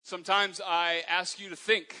Sometimes I ask you to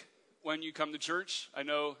think when you come to church. I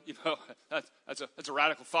know, that's a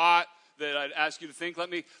radical thought that I'd ask you to think. Let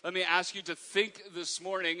me ask you to think this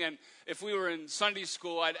morning. And if we were in Sunday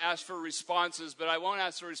school, I'd ask for responses, but I won't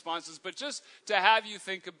ask for responses. But just to have you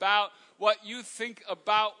think about what you think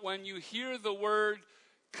about when you hear the word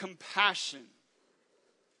compassion.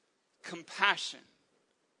 Compassion.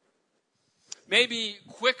 Maybe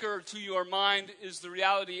quicker to your mind is the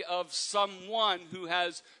reality of someone who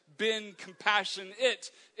has been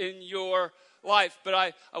compassionate in your life. But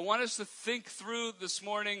I want us to think through this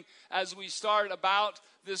morning as we start about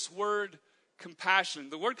this word compassion.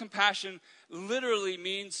 The word compassion literally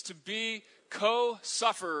means to be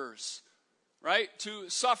co-sufferers, right? To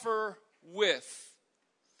suffer with.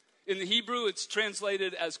 In the Hebrew, it's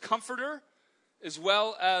translated as comforter as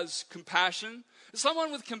well as compassion.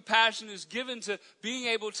 Someone with compassion is given to being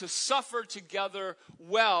able to suffer together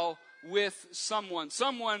well with someone.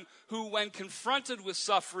 Someone who, when confronted with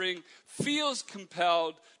suffering, feels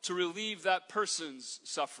compelled to relieve that person's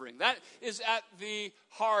suffering. That is at the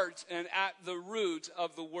heart and at the root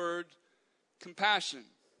of the word compassion.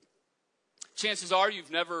 Chances are you've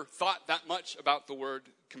never thought that much about the word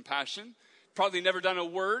compassion. Probably never done a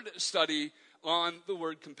word study on the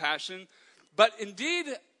word compassion. But indeed,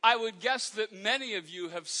 I would guess that many of you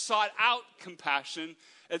have sought out compassion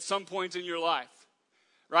at some point in your life,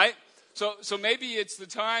 right? So maybe it's the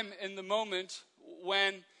time in the moment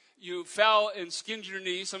when you fell and skinned your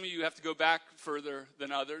knee. Some of you have to go back further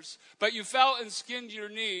than others. But you fell and skinned your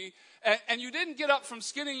knee, and you didn't get up from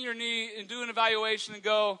skinning your knee and do an evaluation and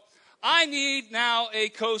go, I need now a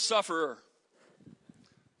co-sufferer.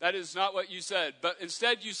 That is not what you said. But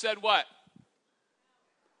instead you said what?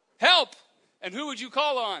 Help! And who would you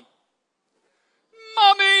call on?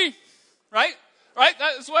 Mommy! Right? Right?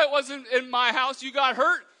 That's the way it was in my house. You got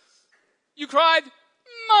hurt. You cried,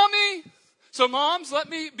 Mommy! So moms, let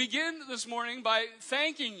me begin this morning by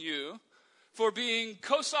thanking you for being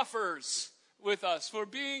co-sufferers with us, for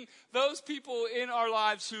being those people in our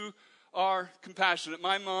lives who are compassionate.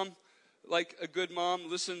 My mom, like a good mom,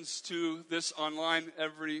 listens to this online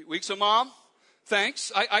every week. So mom,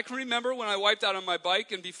 thanks. I can remember when I wiped out on my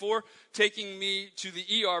bike, and before taking me to the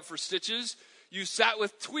ER for stitches, you sat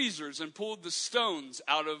with tweezers and pulled the stones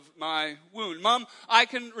out of my wound. Mom, I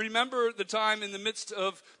can remember the time in the midst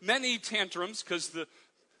of many tantrums, because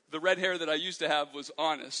the red hair that I used to have was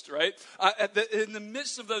honest, right? In the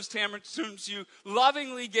midst of those tantrums, you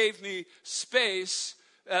lovingly gave me space,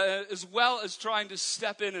 as well as trying to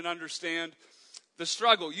step in and understand the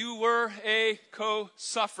struggle. You were a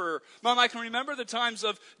co-sufferer. Mom, I can remember the times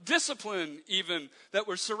of discipline even that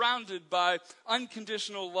were surrounded by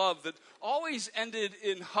unconditional love that always ended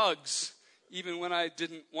in hugs, even when I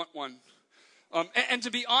didn't want one. And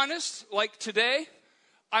to be honest, like today,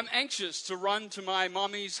 I'm anxious to run to my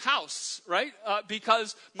mommy's house, right?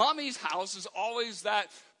 Because mommy's house is always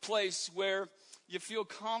that place where you feel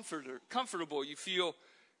comfortable, you feel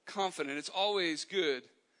confident. It's always good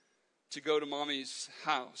to go to mommy's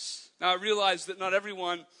house. Now, I realize that not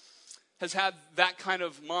everyone has had that kind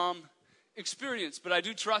of mom experience, but I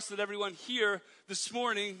do trust that everyone here this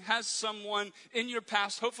morning has someone in your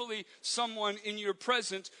past, hopefully someone in your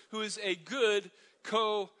present, who is a good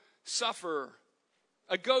co-sufferer,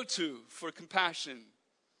 a go-to for compassion.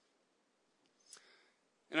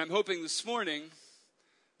 And I'm hoping this morning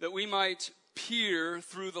that we might peer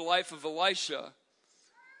through the life of Elisha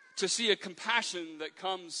to see a compassion that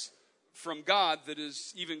comes from God that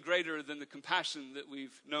is even greater than the compassion that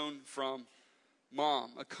we've known from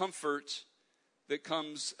mom. A comfort that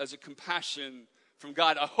comes as a compassion from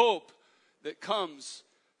God. A hope that comes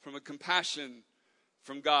from a compassion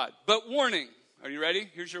from God. But warning, are you ready?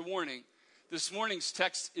 Here's your warning. This morning's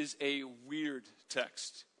text is a weird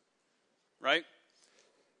text, right?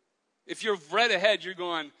 If you've read ahead, you're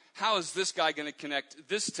going, how is this guy going to connect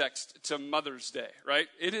this text to Mother's Day, right?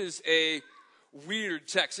 It is a weird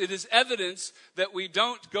text. It is evidence that we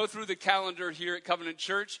don't go through the calendar here at Covenant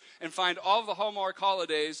Church and find all the Hallmark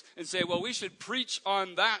holidays and say, well, we should preach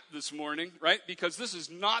on that this morning, right? Because this is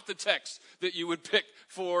not the text that you would pick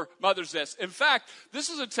for Mother's Day. In fact, this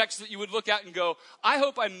is a text that you would look at and go, I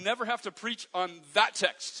hope I never have to preach on that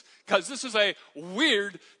text, because this is a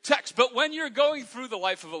weird text. But when you're going through the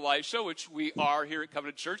life of Elisha, which we are here at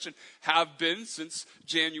Covenant Church and have been since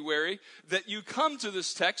January, that you come to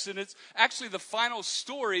this text, and it's actually the final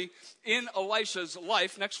story in Elisha's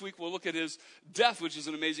life. Next week we'll look at his death, which is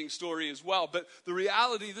an amazing story as well. But the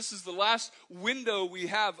reality, this is the last window we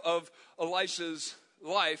have of Elisha's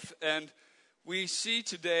life, and we see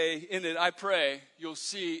today in it, I pray you'll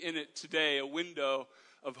see in it today a window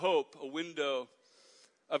of hope, a window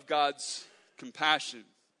of God's compassion.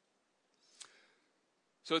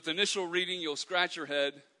 So at the initial reading, you'll scratch your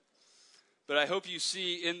head, but I hope you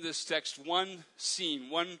see in this text one scene,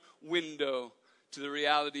 one window to the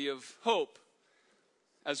reality of hope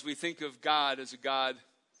as we think of God as a God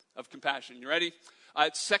of compassion. You ready?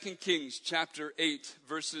 It's 2 Kings chapter 8,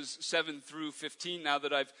 verses 7 through 15. Now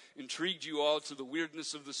that I've intrigued you all to the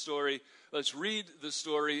weirdness of the story, let's read the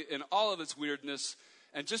story in all of its weirdness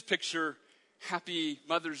and just picture happy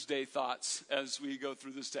Mother's Day thoughts as we go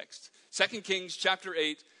through this text. 2 Kings chapter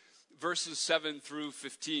 8, verses 7 through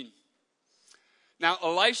 15. Now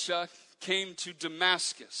Elisha came to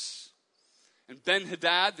Damascus, and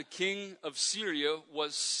Ben-Hadad, the king of Syria,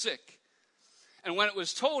 was sick. And when it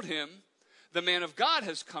was told him, the man of God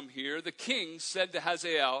has come here, the king said to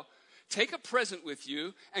Hazael, take a present with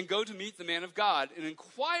you and go to meet the man of God and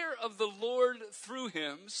inquire of the Lord through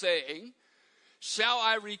him, saying, shall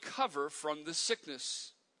I recover from the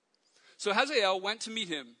sickness? So Hazael went to meet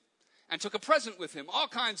him and took a present with him, all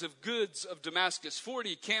kinds of goods of Damascus,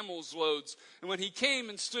 40 camels' loads. And when he came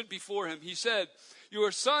and stood before him, he said,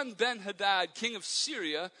 your son Ben-Hadad, king of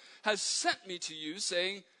Syria, has sent me to you,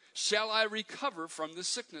 saying, shall I recover from this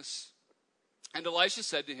sickness? And Elisha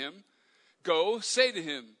said to him, go, say to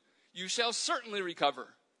him, you shall certainly recover.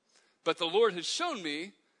 But the Lord has shown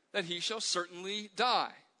me that he shall certainly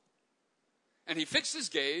die. And he fixed his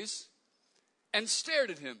gaze and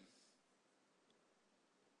stared at him.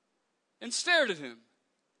 And stared at him.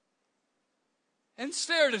 And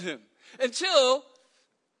stared at him. Until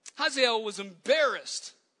Hazael was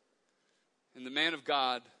embarrassed. And the man of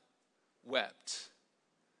God wept.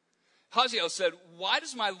 Hazael said, why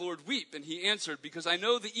does my Lord weep? And he answered, because I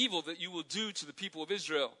know the evil that you will do to the people of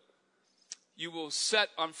Israel. You will set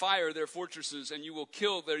on fire their fortresses, and you will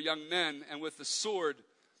kill their young men, and with the sword,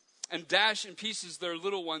 and dash in pieces their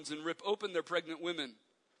little ones, and rip open their pregnant women.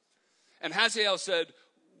 And Hazael said,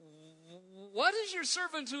 what is your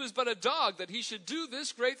servant who is but a dog, that he should do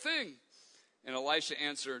this great thing? And Elisha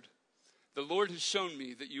answered, the Lord has shown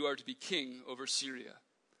me that you are to be king over Syria.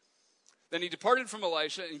 Then he departed from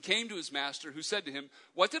Elisha and came to his master, who said to him,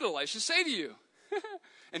 what did Elisha say to you?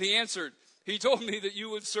 And he answered, he told me that you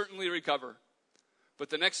would certainly recover. But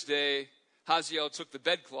the next day, Hazael took the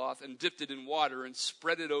bedcloth and dipped it in water and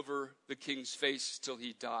spread it over the king's face till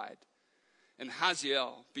he died. And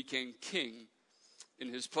Hazael became king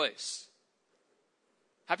in his place.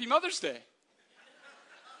 Happy Mother's Day.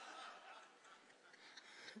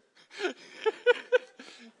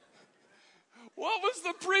 What was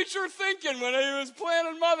the preacher thinking when he was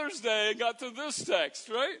planning Mother's Day and got to this text,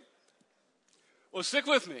 right? Well, stick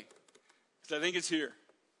with me, because I think it's here.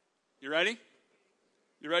 You ready?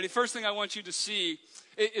 You ready? First thing I want you to see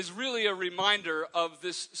is really a reminder of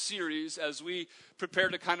this series as we prepare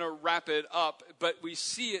to kind of wrap it up, but we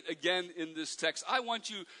see it again in this text. I want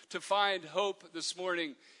you to find hope this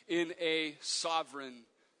morning in a sovereign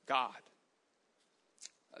God.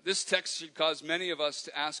 This text should cause many of us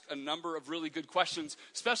to ask a number of really good questions,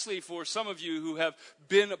 especially for some of you who have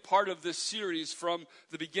been a part of this series from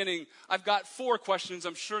the beginning. I've got 4 questions.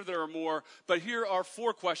 I'm sure there are more, but here are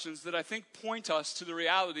 4 questions that I think point us to the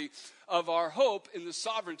reality of our hope in the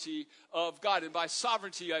sovereignty of God. And by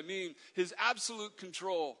sovereignty, I mean his absolute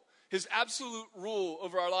control, his absolute rule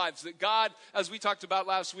over our lives. That God, as we talked about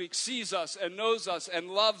last week, sees us and knows us and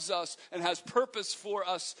loves us and has purpose for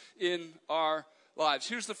us in our lives.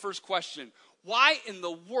 Here's the first question. Why in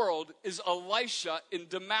the world is Elisha in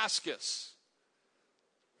Damascus?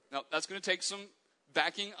 Now, that's going to take some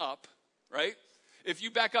backing up, right? If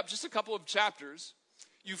you back up just a couple of chapters,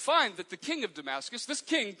 you find that the king of Damascus, this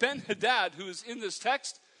king, Ben-Hadad, who is in this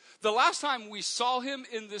text, the last time we saw him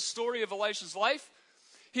in this story of Elisha's life,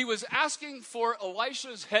 he was asking for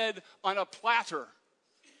Elisha's head on a platter.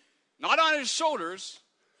 Not on his shoulders,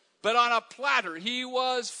 but on a platter. He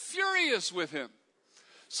was furious with him.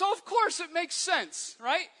 So, of course, it makes sense,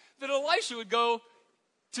 right, that Elisha would go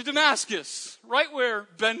to Damascus, right where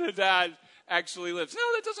Ben-Hadad actually lives. No,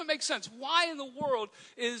 that doesn't make sense. Why in the world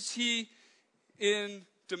is he in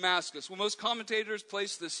Damascus? Well, most commentators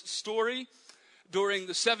place this story during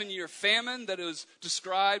the 7-year famine that was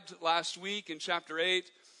described last week in chapter 8.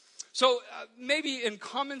 So maybe in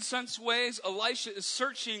common sense ways, Elisha is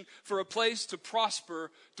searching for a place to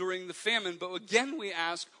prosper during the famine. But again, we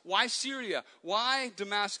ask, why Syria? Why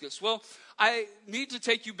Damascus? Well, I need to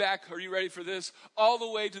take you back, are you ready for this, all the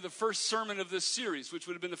way to the first sermon of this series, which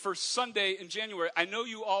would have been the first Sunday in January. I know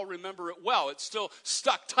you all remember it well. It's still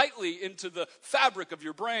stuck tightly into the fabric of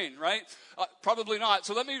your brain, right? Probably not.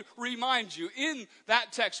 So let me remind you, in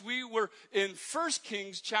that text, we were in 1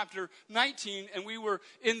 Kings chapter 19, and we were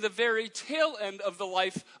in the very tail end of the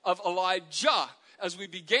life of Elijah as we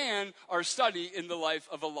began our study in the life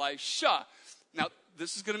of Elisha. Now,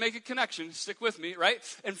 this is going to make a connection. Stick with me, right?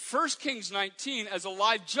 In 1 Kings 19, as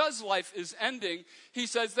Elijah's life is ending, he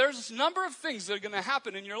says there's a number of things that are going to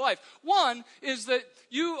happen in your life. One is that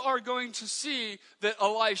you are going to see that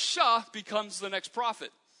Elisha becomes the next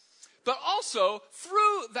prophet. But also,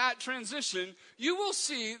 through that transition, you will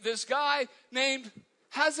see this guy named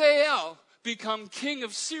Hazael become king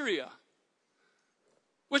of Syria,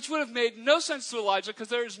 which would have made no sense to Elijah because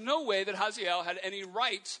there is no way that Hazael had any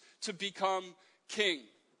right to become king.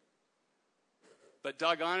 But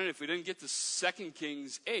doggone it, if we didn't get to 2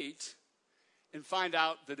 Kings 8 and find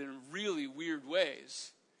out that in really weird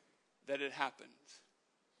ways that it happened.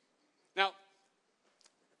 Now,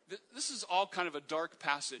 this is all kind of a dark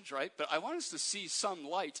passage, right? But I want us to see some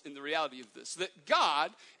light in the reality of this. That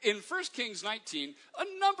God, in 1 Kings 19,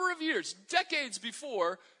 a number of years, decades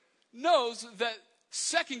before, knows that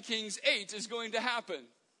 2 Kings 8 is going to happen.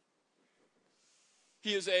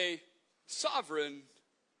 He is a sovereign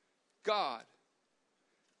God.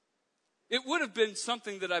 It would have been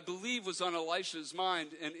something that I believe was on Elisha's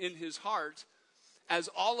mind and in his heart as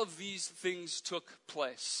all of these things took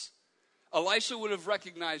place. Elisha would have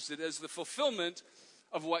recognized it as the fulfillment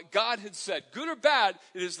of what God had said. Good or bad,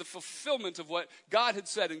 it is the fulfillment of what God had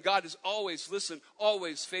said. And God is always, listen,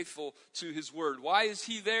 always faithful to his word. Why is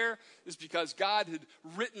he there? It's because God had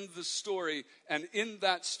written the story. And in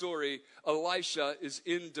that story, Elisha is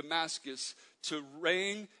in Damascus to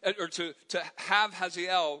reign, or to have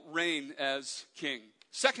Hazael reign as king.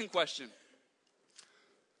 Second question.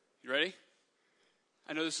 You ready?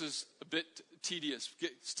 I know this is a bit tedious.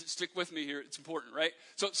 Stick with me here. It's important, right?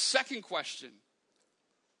 So second question.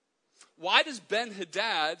 Why does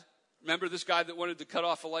Ben-Hadad, remember this guy that wanted to cut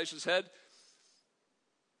off Elisha's head?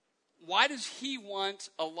 Why does he want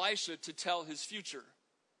Elisha to tell his future?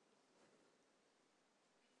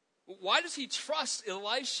 Why does he trust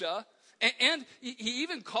Elisha? And he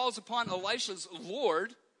even calls upon Elisha's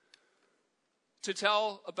Lord to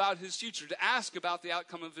tell about his future, to ask about the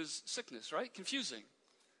outcome of his sickness, right? Confusing.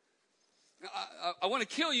 I want to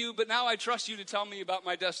kill you, but now I trust you to tell me about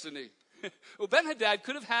my destiny. Well, Ben-Hadad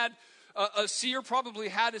could have had a seer, probably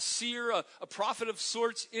had a seer, a prophet of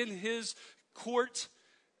sorts in his court,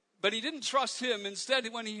 but he didn't trust him. Instead,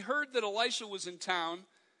 when he heard that Elisha was in town,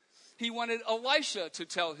 he wanted Elisha to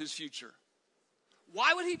tell his future.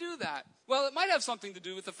 Why would he do that? Well, it might have something to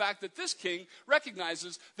do with the fact that this king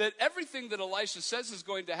recognizes that everything that Elisha says is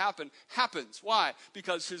going to happen, happens. Why?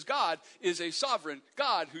 Because his God is a sovereign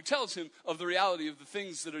God who tells him of the reality of the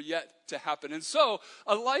things that are yet to happen. And so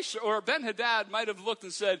Elisha, or Ben-Hadad, might have looked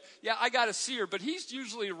and said, yeah, I got a seer, but he's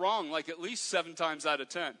usually wrong like at least 7 times out of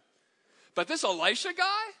 10. But this Elisha guy,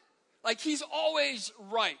 like he's always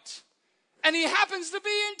right. And he happens to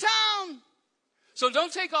be in town. So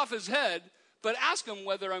don't take off his head, but ask him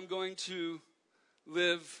whether I'm going to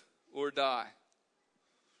live or die.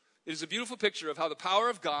 It is a beautiful picture of how the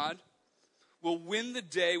power of God will win the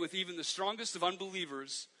day with even the strongest of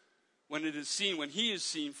unbelievers when it is seen, when he is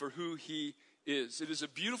seen for who he is. It is a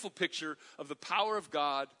beautiful picture of the power of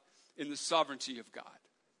God in the sovereignty of God.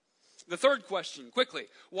 The third question, quickly.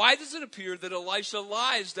 Why does it appear that Elisha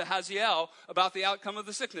lies to Hazael about the outcome of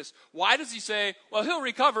the sickness? Why does he say, well, he'll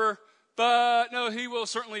recover, but no, he will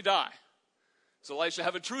certainly die? Does Elisha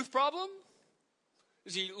have a truth problem?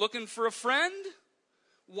 Is he looking for a friend?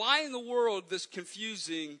 Why in the world this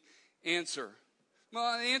confusing answer?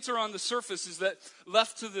 Well, the answer on the surface is that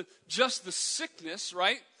left to just the sickness,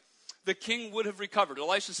 right? The king would have recovered.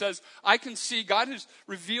 Elisha says, I can see, God has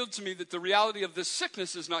revealed to me that the reality of this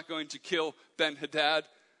sickness is not going to kill Ben-Hadad,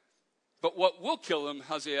 but what will kill him,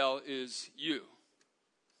 Hazael, is you.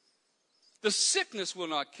 The sickness will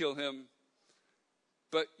not kill him,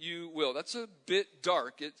 but you will. That's a bit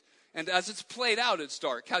dark. And as it's played out, it's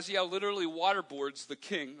dark. Hazael literally waterboards the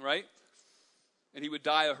king, right? And he would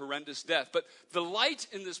die a horrendous death. But the light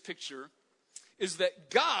in this picture is that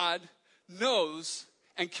God knows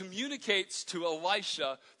and communicates to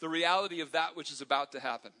Elisha the reality of that which is about to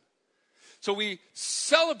happen. So we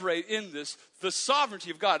celebrate in this the sovereignty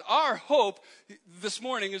of God. Our hope this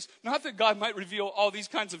morning is not that God might reveal all these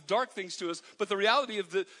kinds of dark things to us, but the reality of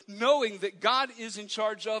the knowing that God is in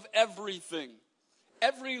charge of everything.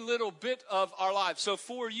 every little bit of our lives. So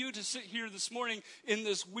for you to sit here this morning in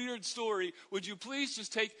this weird story, would you please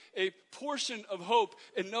just take a portion of hope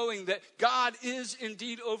in knowing that God is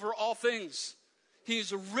indeed over all things.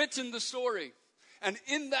 He's written the story. And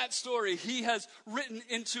in that story, he has written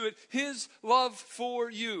into it his love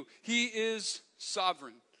for you. He is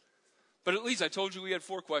sovereign. But at least I told you we had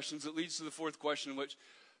 4 questions. It leads to the 4th question, which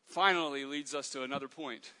finally leads us to another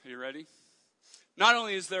point. Are you ready? Not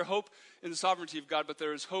only is there hope in the sovereignty of God, but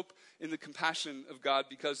there is hope in the compassion of God,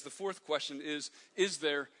 because the 4th question is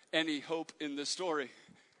there any hope in this story?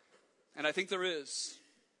 And I think there is.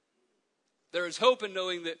 There is hope in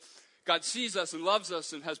knowing that God sees us and loves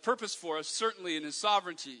us and has purpose for us, certainly in his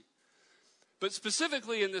sovereignty. But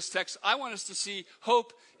specifically in this text, I want us to see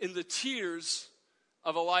hope in the tears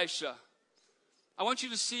of Elisha. I want you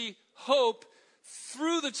to see hope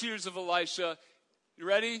through the tears of Elisha. You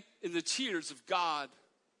ready? In the tears of God.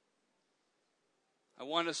 I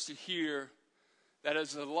want us to hear that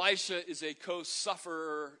as Elisha is a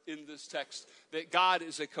co-sufferer in this text, that God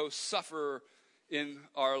is a co-sufferer in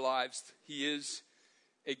our lives. He is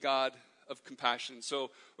a God of compassion.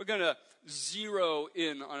 So we're going to zero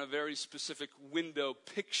in on a very specific window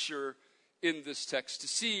picture in this text to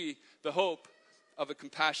see the hope of a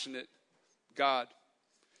compassionate God.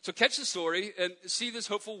 So catch the story and see this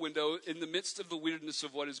hopeful window in the midst of the weirdness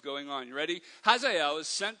of what is going on. You ready? Hazael is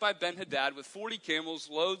sent by Ben-Hadad with 40 camels,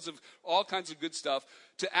 loads of all kinds of good stuff,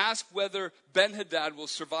 to ask whether Ben-Hadad will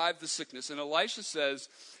survive the sickness. And Elisha says,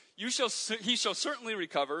 he shall certainly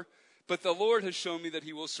recover, but the Lord has shown me that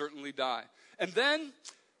he will certainly die. And then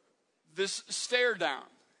this stare down.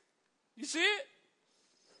 You see it?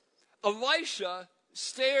 Elisha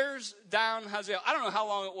stares down Hazael. I don't know how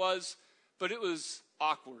long it was, but it was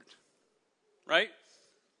awkward, right?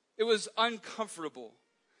 It was uncomfortable.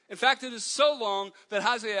 In fact, it is so long that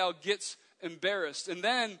Hazael gets embarrassed. And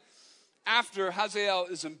then after Hazael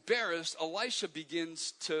is embarrassed, Elisha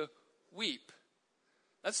begins to weep.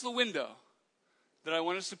 That's the window that I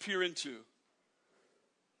want us to peer into.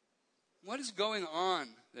 What is going on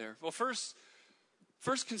there? Well, first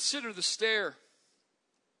consider the stare.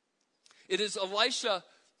 It is Elisha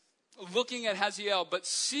looking at Hazael, but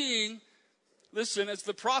seeing, listen, as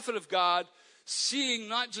the prophet of God, seeing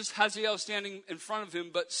not just Hazael standing in front of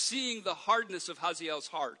him, but seeing the hardness of Hazael's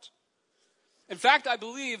heart. In fact, I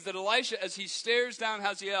believe that Elisha, as he stares down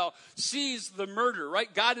Hazael, sees the murder,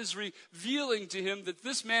 right? God is revealing to him that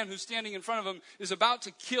this man who's standing in front of him is about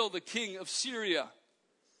to kill the king of Syria.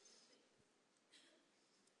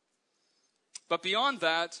 But beyond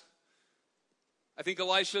that, I think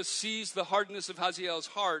Elisha sees the hardness of Hazael's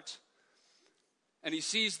heart, and he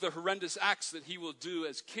sees the horrendous acts that he will do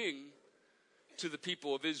as king to the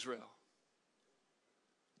people of Israel.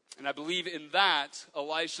 And I believe in that,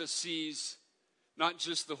 Elisha sees not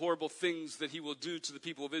just the horrible things that he will do to the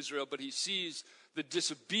people of Israel, but he sees the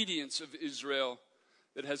disobedience of Israel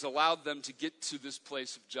that has allowed them to get to this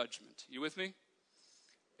place of judgment. You with me?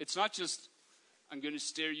 It's not just, I'm going to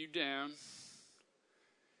stare you down.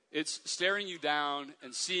 It's staring you down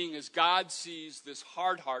and seeing as God sees this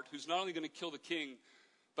hard heart who's not only going to kill the king,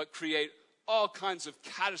 but create all kinds of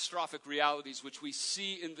catastrophic realities, which we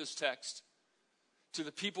see in this text, to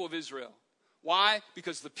the people of Israel. Why?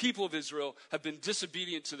 Because the people of Israel have been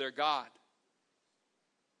disobedient to their God.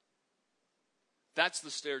 That's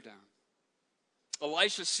the stare down.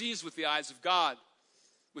 Elisha sees with the eyes of God,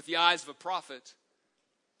 with the eyes of a prophet.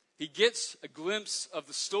 He gets a glimpse of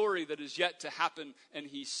the story that is yet to happen, and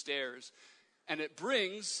he stares. And it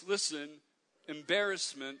brings, listen,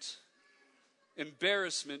 embarrassment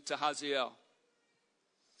to Hazael.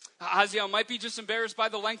 Hazael might be just embarrassed by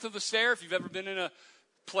the length of the stare. If you've ever been in a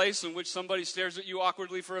place in which somebody stares at you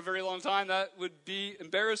awkwardly for a very long time, that would be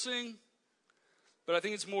embarrassing. But I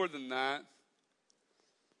think it's more than that.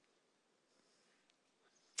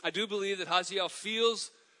 I do believe that Hazael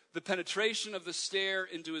feels the penetration of the stare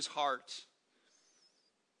into his heart.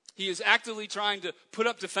 He is actively trying to put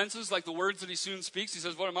up defenses like the words that he soon speaks. He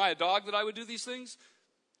says, what am I, a dog that I would do these things?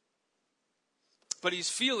 But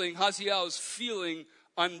Hazael is feeling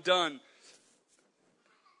undone.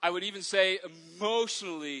 I would even say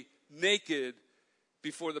emotionally naked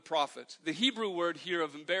before the prophet. The Hebrew word here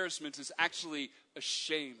of embarrassment is actually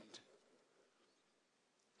ashamed.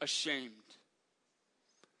 Ashamed.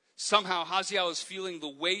 Somehow Hazael is feeling the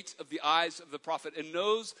weight of the eyes of the prophet and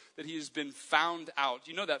knows that he has been found out.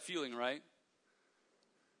 You know that feeling, right?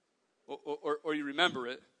 Or you remember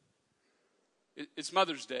it. It's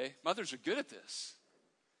Mother's Day. Mothers are good at this,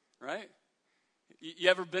 right? You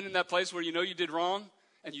ever been in that place where you know you did wrong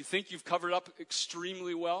and you think you've covered up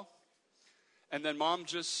extremely well? And then mom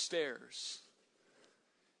just stares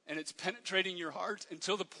And it's penetrating your heart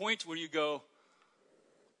until the point where you go,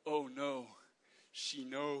 oh no, she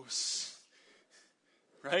knows.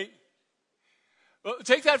 Right? Well,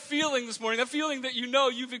 take that feeling this morning, that feeling that you know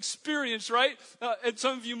you've experienced, right? And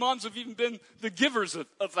some of you moms have even been the givers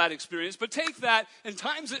of that experience. But take that and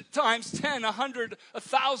times 10, 100,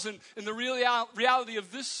 1,000 in the reality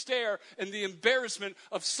of this stare and the embarrassment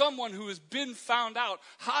of someone who has been found out.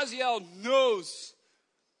 Hazael knows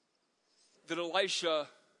that Elisha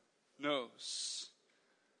knows.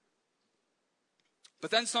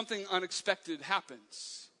 But then something unexpected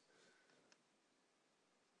happens.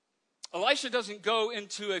 Elisha doesn't go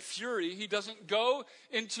into a fury. He doesn't go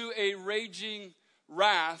into a raging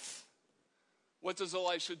wrath. What does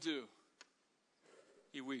Elisha do?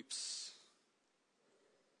 He weeps.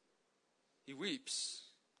 He weeps.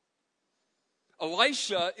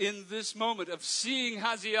 Elisha, in this moment of seeing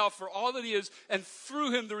Hazael for all that he is, and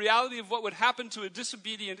through him the reality of what would happen to a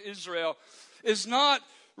disobedient Israel, is not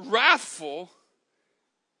wrathful.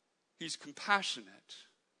 He's compassionate.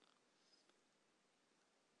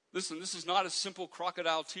 Listen, this is not a simple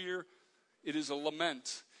crocodile tear. It is a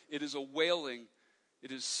lament. It is a wailing.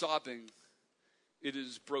 It is sobbing. It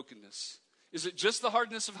is brokenness. Is it just the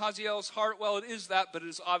hardness of Hazael's heart? Well, it is that, but it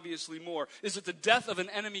is obviously more. Is it the death of an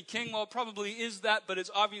enemy king? Well, it probably is that, but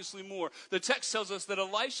it's obviously more. The text tells us that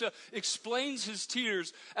Elisha explains his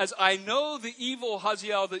tears as, I know the evil,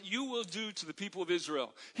 Hazael, that you will do to the people of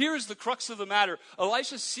Israel. Here is the crux of the matter.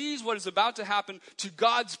 Elisha sees what is about to happen to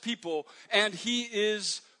God's people, and he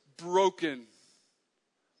is broken.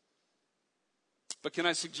 But can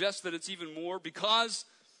I suggest that it's even more? Because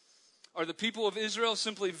are the people of Israel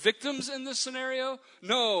simply victims in this scenario?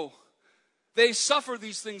 No. They suffer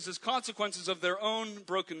these things as consequences of their own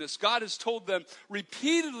brokenness. God has told them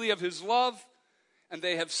repeatedly of his love, and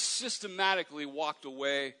they have systematically walked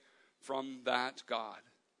away from that God.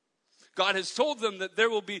 God has told them that there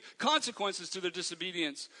will be consequences to their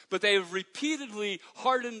disobedience, but they have repeatedly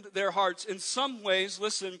hardened their hearts. In some ways,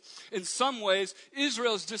 listen, in some ways,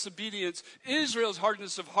 Israel's disobedience, Israel's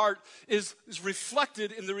hardness of heart is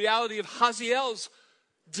reflected in the reality of Hazael's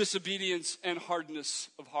disobedience and hardness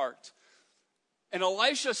of heart. And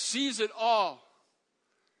Elisha sees it all,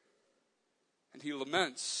 and he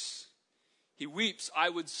laments. He weeps. I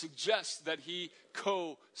would suggest that he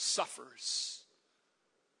co-suffers.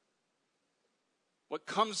 What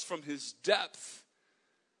comes from his depth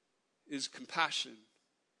is compassion.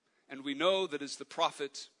 And we know that as the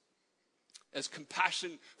prophet, as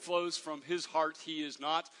compassion flows from his heart, he is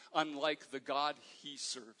not unlike the God he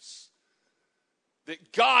serves.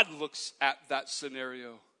 That God looks at that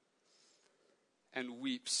scenario and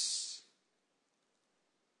weeps.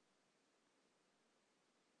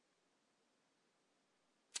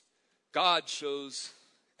 God shows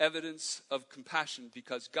evidence of compassion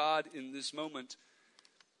because God in this moment,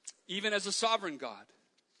 even as a sovereign God,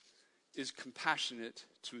 is compassionate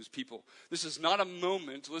to his people. This is not a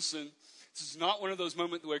moment, listen, this is not one of those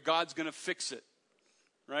moments where God's going to fix it,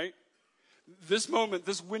 right? This moment,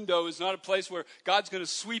 this window is not a place where God's going to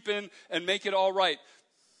sweep in and make it all right.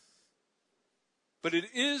 But it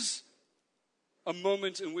is a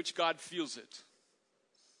moment in which God feels it.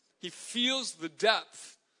 He feels the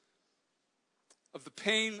depth of the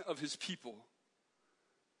pain of his people.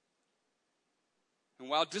 And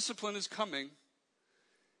while discipline is coming,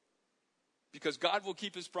 because God will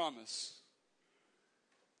keep his promise,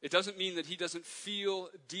 it doesn't mean that he doesn't feel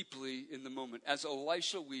deeply in the moment. As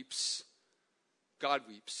Elisha weeps, God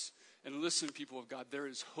weeps. And listen, people of God, there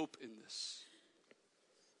is hope in this.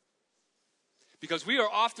 Because we are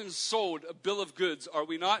often sold a bill of goods, are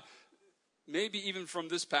we not? Maybe even from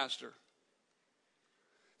this pastor.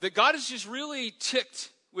 That God is just really ticked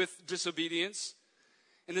with disobedience.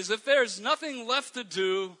 And as if there's nothing left to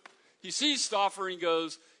do, he sees Stauffer and he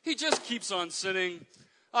goes, he just keeps on sinning.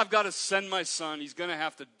 I've got to send my son. He's going to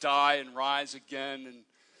have to die and rise again. And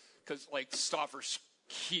because Stauffer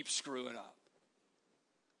keeps screwing up.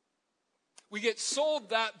 We get sold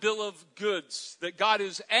that bill of goods, that God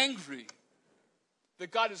is angry,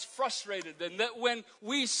 that God is frustrated, and that when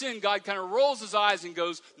we sin, God kind of rolls his eyes and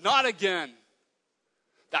goes, not again.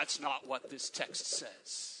 That's not what this text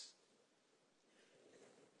says.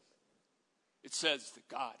 It says that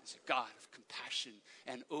God is a God of compassion,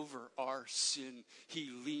 and over our sin, he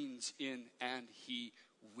leans in and he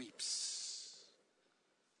weeps.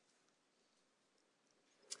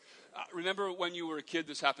 Remember when you were a kid?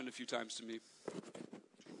 This happened a few times to me.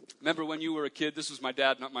 Remember when you were a kid? This was my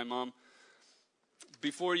dad, not my mom.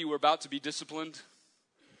 Before you were about to be disciplined,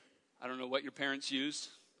 I don't know what your parents used,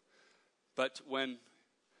 but when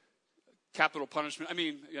capital punishment,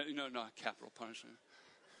 not capital punishment.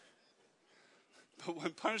 but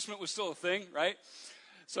when punishment was still a thing, right?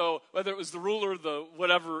 So whether it was the ruler, the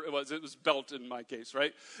whatever it was belt in my case,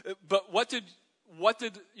 right? But what did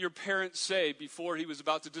your parents say before he was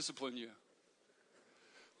about to discipline you?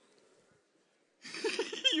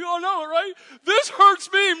 You all know it, right? This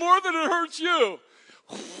hurts me more than it hurts you.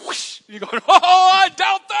 Whoosh! You're going, oh, I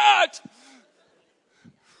doubt that.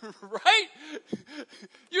 Right?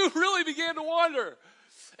 You really began to wonder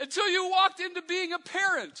until you walked into being a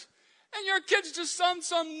parent. And your kid's just done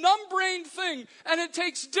some numb-brained thing, and it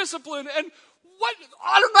takes discipline. And what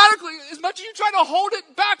automatically, as much as you try to hold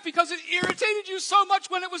it back because it irritated you so much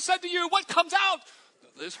when it was said to you, what comes out?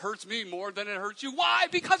 This hurts me more than it hurts you. Why?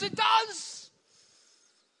 Because it does.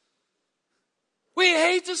 We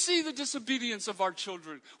hate to see the disobedience of our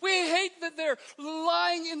children. We hate that they're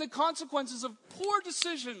lying in the consequences of poor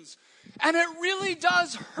decisions. And it really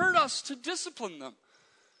does hurt us to discipline them.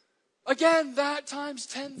 Again, that times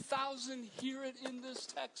 10,000, hear it in this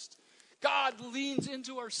text. God leans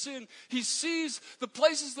into our sin. He sees the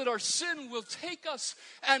places that our sin will take us,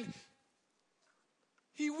 and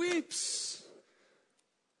he weeps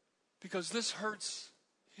because this hurts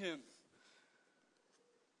him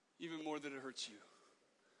even more than it hurts you.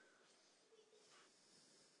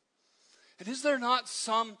 And is there not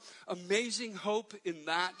some amazing hope in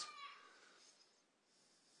that?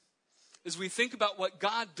 As we think about what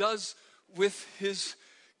God does with his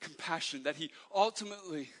compassion, that he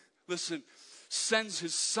ultimately, sends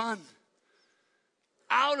his son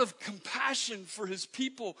out of compassion for his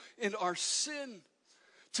people in our sin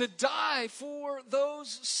to die for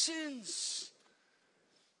those sins.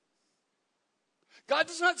 God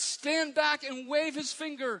does not stand back and wave his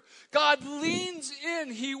finger. God leans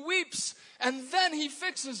in, he weeps, and then he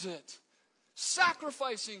fixes it,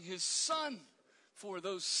 sacrificing his son for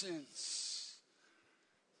those sins.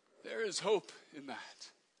 There is hope in that.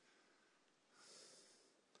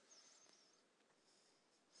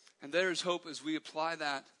 And there is hope as we apply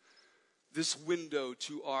this window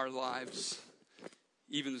to our lives,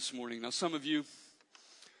 even this morning. Now, some of you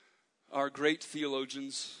are great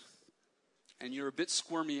theologians, and you're a bit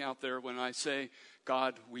squirmy out there when I say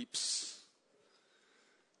God weeps.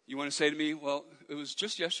 You want to say to me, well, it was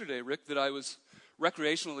just yesterday, Rick, that I was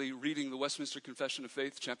recreationally reading the Westminster Confession of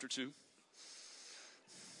Faith, chapter 2.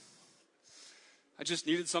 I just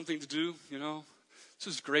needed something to do, This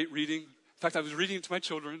is great reading. In fact, I was reading it to my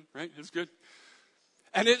children, right? It's good.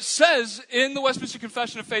 And it says in the Westminster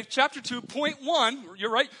Confession of Faith, chapter 2, point 1,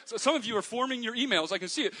 you're right. So some of you are forming your emails. I can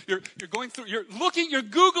see it. You're going through, you're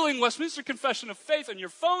Googling Westminster Confession of Faith on your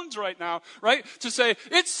phones right now, right? To say,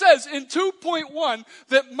 it says in 2.1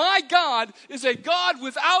 that my God is a God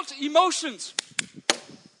without emotions.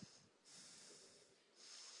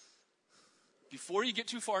 Before you get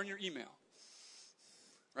too far in your email,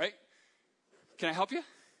 right? Can I help you?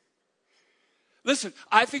 Listen,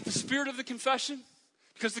 I think the spirit of the confession,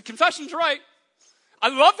 because the confession's right. I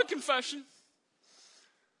love the confession.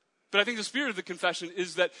 But I think the spirit of the confession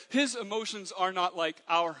is that his emotions are not like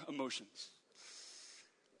our emotions.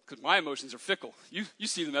 Because my emotions are fickle. You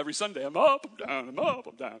see them every Sunday. I'm up, I'm down, I'm up,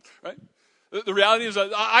 I'm down, right? The reality is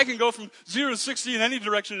that I can go from 0 to 60 in any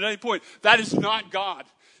direction at any point. That is not God.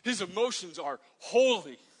 His emotions are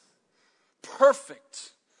holy,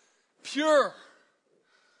 perfect, pure,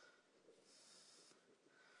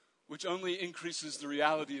 which only increases the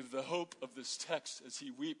reality of the hope of this text as he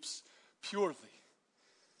weeps purely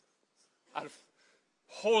out of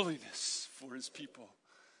holiness for his people.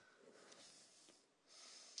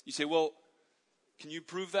 You say, well, can you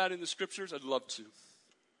prove that in the scriptures? I'd love to.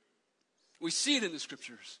 We see it in the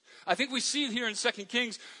scriptures. I think we see it here in 2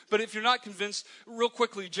 Kings, but if you're not convinced, real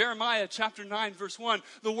quickly, Jeremiah chapter 9, verse 1,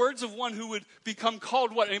 the words of one who would become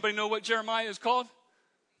called what? Anybody know what Jeremiah is called?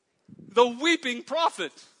 The weeping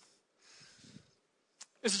prophet.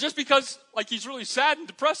 Is it just because he's really sad and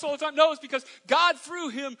depressed all the time? No, it's because God through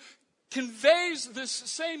him conveys this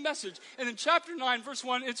same message. And in chapter 9, verse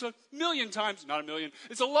 1, it's a million times, not a million,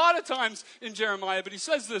 it's a lot of times in Jeremiah, but he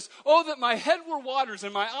says this, oh, that my head were waters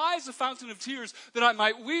and my eyes a fountain of tears, that I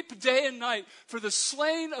might weep day and night for the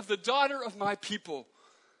slain of the daughter of my people.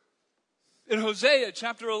 In Hosea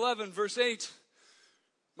chapter 11, verse 8,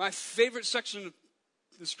 my favorite section of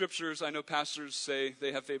the scriptures, I know pastors say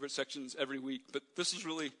they have favorite sections every week, but this is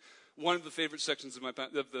really one of the favorite sections of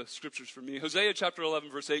the scriptures for me. Hosea chapter 11,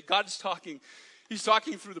 verse 8, God is talking. He's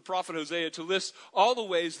talking through the prophet Hosea to list all the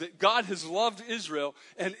ways that God has loved Israel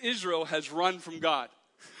and Israel has run from God.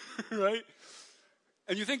 Right?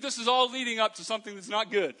 And you think this is all leading up to something that's not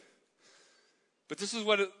good. But this is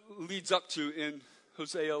what it leads up to in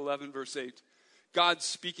Hosea 11, verse 8. God's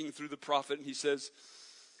speaking through the prophet, and he says,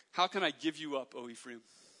 How can I give you up, O Ephraim?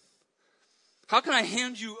 How can I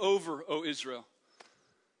hand you over, O Israel?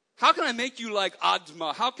 How can I make you like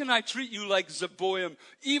Admah? How can I treat you like Zeboim?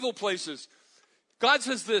 Evil places. God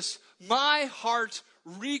says this, my heart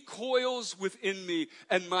recoils within me,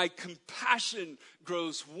 and my compassion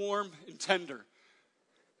grows warm and tender.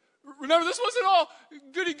 Remember, this wasn't all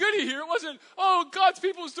goody-goody here. It wasn't, oh, God's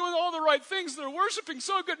people is doing all the right things. They're worshiping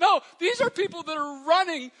so good. No, these are people that are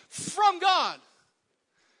running from God.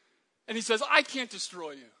 And he says, I can't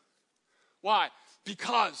destroy you. Why?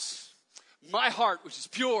 Because my heart, which is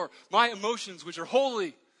pure, my emotions, which are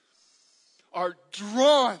holy, are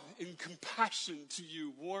drawn in compassion to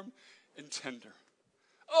you, warm and tender.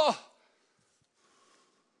 Oh!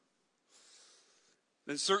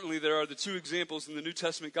 Then certainly there are the two examples in the New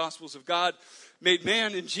Testament Gospels of God made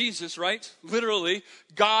man in Jesus, right? Literally,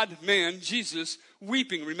 God, man, Jesus,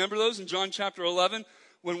 weeping. Remember those in John chapter 11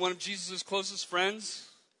 when one of Jesus' closest friends,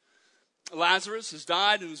 Lazarus, has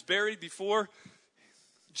died and was buried before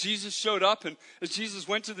Jesus showed up. And as Jesus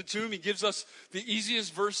went to the tomb, he gives us the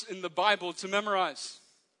easiest verse in the Bible to memorize.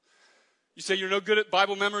 You say you're no good at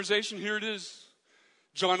Bible memorization? Here it is.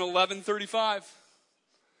 John 11:35.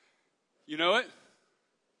 You know it?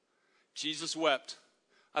 Jesus wept.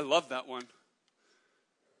 I love that one.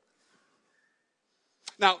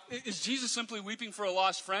 Now, is Jesus simply weeping for a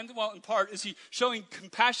lost friend? Well, in part, is he showing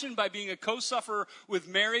compassion by being a co-sufferer with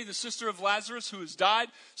Mary, the sister of Lazarus, who has died?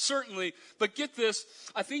 Certainly. But get this,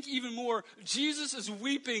 I think even more, Jesus is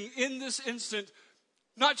weeping in this instant,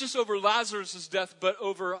 not just over Lazarus' death, but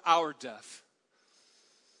over our death.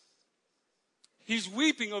 He's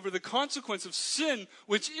weeping over the consequence of sin,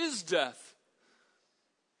 which is death.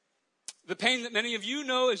 The pain that many of you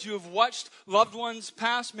know as you have watched loved ones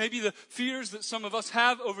pass, maybe the fears that some of us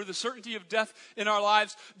have over the certainty of death in our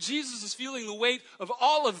lives. Jesus is feeling the weight of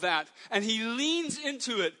all of that, and he leans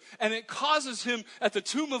into it, and it causes him at the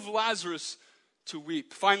tomb of Lazarus to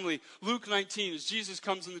weep. Finally, Luke 19, as Jesus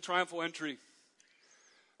comes in the triumphal entry.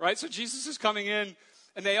 Right? So Jesus is coming in,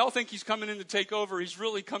 and they all think he's coming in to take over. He's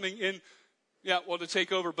really coming in, to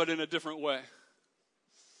take over, but in a different way.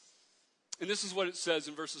 And this is what it says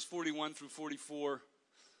in verses 41 through 44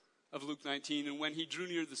 of Luke 19. And when he drew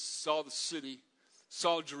near saw the city,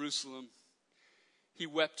 saw Jerusalem, he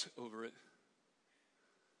wept over it.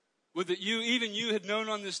 Would that even you had known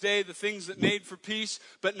on this day the things that made for peace,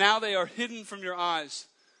 but now they are hidden from your eyes.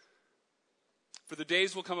 For the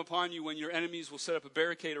days will come upon you when your enemies will set up a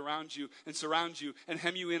barricade around you and surround you and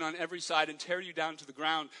hem you in on every side and tear you down to the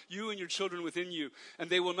ground, you and your children within you. And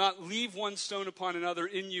they will not leave one stone upon another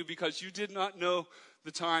in you because you did not know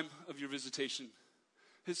the time of your visitation.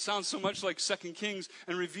 It sounds so much like 2 Kings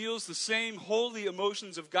and reveals the same holy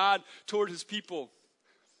emotions of God toward his people.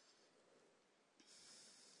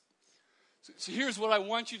 So here's what I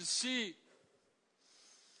want you to see.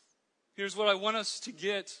 Here's what I want us to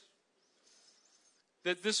get.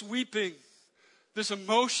 That this weeping, this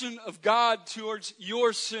emotion of God towards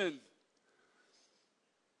your sin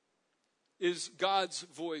is God's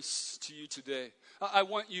voice to you today. I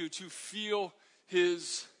want you to feel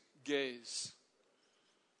his gaze.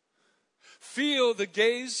 Feel the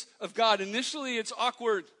gaze of God. Initially, it's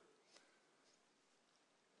awkward.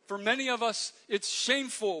 For many of us, it's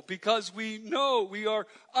shameful because we know we are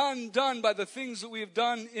undone by the things that we have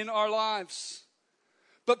done in our lives.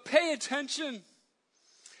 But pay attention.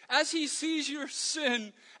 As he sees your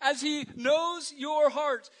sin, as he knows your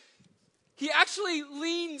heart, he actually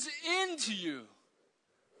leans into you,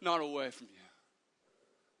 not away from you.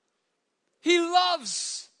 He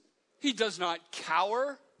loves. He does not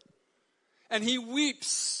cower. And he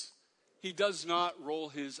weeps. He does not roll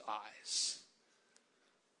his eyes.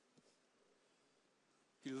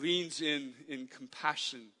 He leans in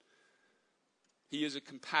compassion. He is a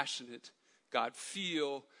compassionate God.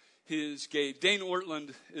 Feel his gaze. Dane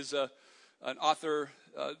Ortland is an author,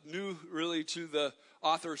 new really to the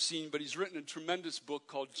author scene, but he's written a tremendous book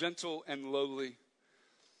called Gentle and Lowly.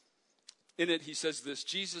 In it, he says this: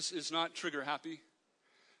 Jesus is not trigger happy,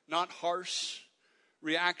 not harsh,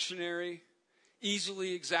 reactionary,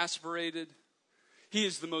 easily exasperated. He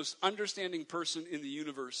is the most understanding person in the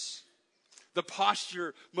universe. The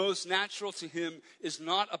posture most natural to him is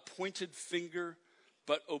not a pointed finger,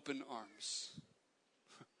 but open arms.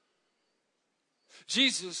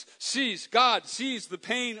 Jesus sees, God sees the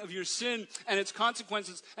pain of your sin and its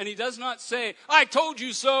consequences, and he does not say, I told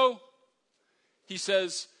you so. He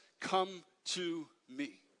says, come to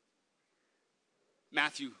me.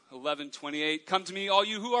 Matthew 11:28, come to me, all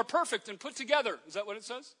you who are perfect and put together. Is that what it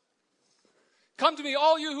says? Come to me,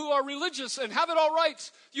 all you who are religious and have it all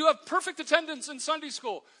right. You have perfect attendance in Sunday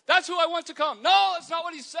school. That's who I want to come. No, that's not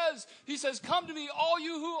what he says. He says, come to me, all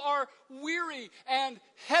you who are weary and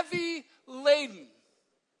heavy laden.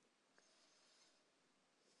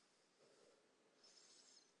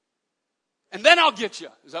 And then I'll get you.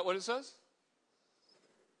 Is that what it says?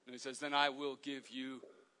 And he says, then I will give you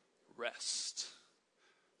rest.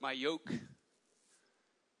 My yoke,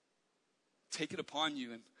 take it upon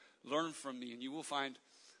you and learn from me, and you will find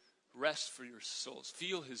rest for your souls.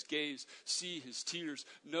 Feel his gaze, see his tears,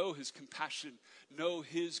 know his compassion, know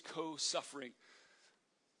his co-suffering.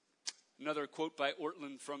 Another quote by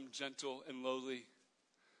Ortlund from Gentle and Lowly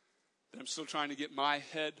that I'm still trying to get my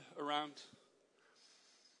head around.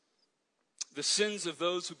 The sins of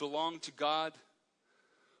those who belong to God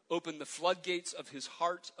open the floodgates of his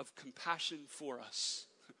heart of compassion for us.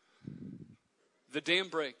 The dam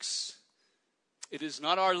breaks. It is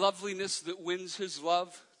not our loveliness that wins his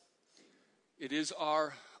love. It is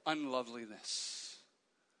our unloveliness.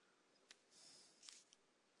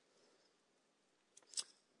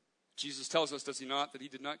 Jesus tells us, does he not, that he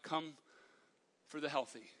did not come for the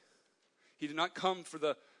healthy. He did not come for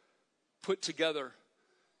the put together.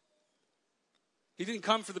 He didn't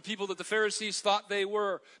come for the people that the Pharisees thought they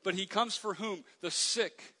were, but he comes for whom? The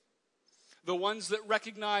sick, the ones that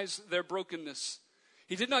recognize their brokenness.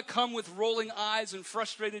 He did not come with rolling eyes and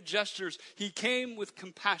frustrated gestures. He came with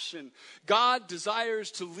compassion. God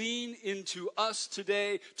desires to lean into us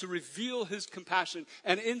today to reveal his compassion,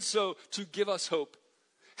 and in so to give us hope.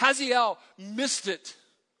 Hazael missed it.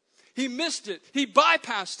 He missed it. He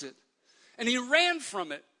bypassed it. And he ran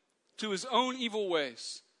from it to his own evil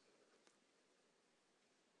ways.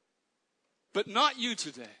 But not you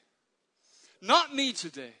today. Not me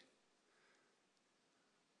today.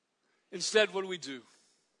 Instead, what do?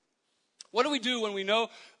 What do we do when we know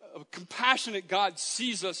a compassionate God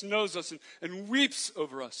sees us, knows us, and weeps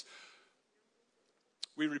over us?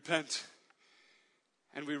 We repent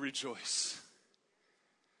and we rejoice.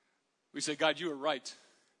 We say, God, you are right.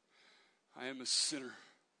 I am a sinner.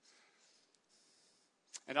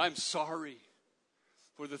 And I'm sorry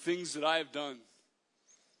for the things that I have done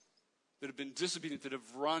that have been disobedient, that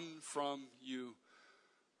have run from you.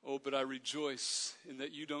 Oh, but I rejoice in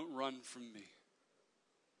that you don't run from me,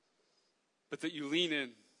 but that you lean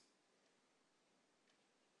in.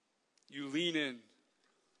 You lean in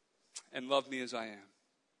and love me as I am.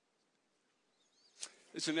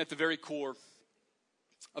 Listen, at the very core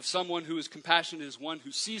of someone who is compassionate is one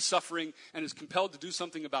who sees suffering and is compelled to do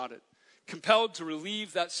something about it, compelled to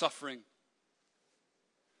relieve that suffering.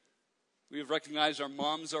 We have recognized our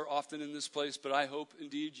moms are often in this place, but I hope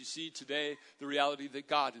indeed you see today the reality that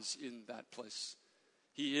God is in that place.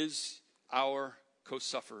 He is our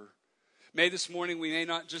co-sufferer. May this morning we may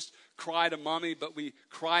not just cry to mommy, but we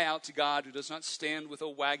cry out to God who does not stand with a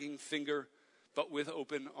wagging finger, but with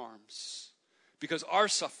open arms. Because our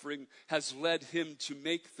suffering has led him to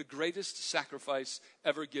make the greatest sacrifice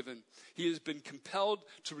ever given. He has been compelled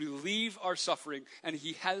to relieve our suffering, and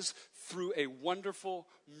he has through a wonderful,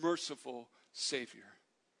 merciful Savior.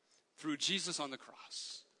 Through Jesus on the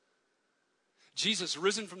cross. Jesus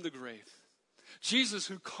risen from the grave. Jesus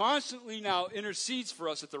who constantly now intercedes for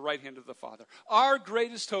us at the right hand of the Father. Our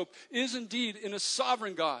greatest hope is indeed in a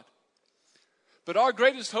sovereign God. But our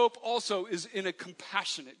greatest hope also is in a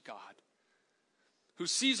compassionate God. Who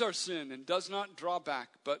sees our sin and does not draw back,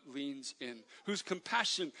 but leans in. Whose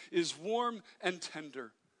compassion is warm and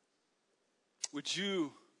tender. Would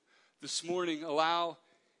you this morning allow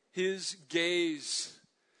his gaze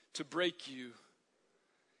to break you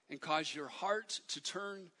and cause your heart to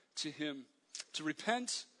turn to him, to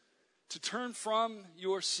repent, to turn from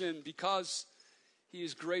your sin, because he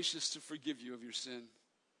is gracious to forgive you of your sin.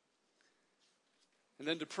 And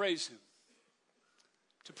then to praise him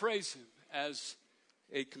as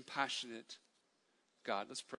a compassionate God. Let's pray.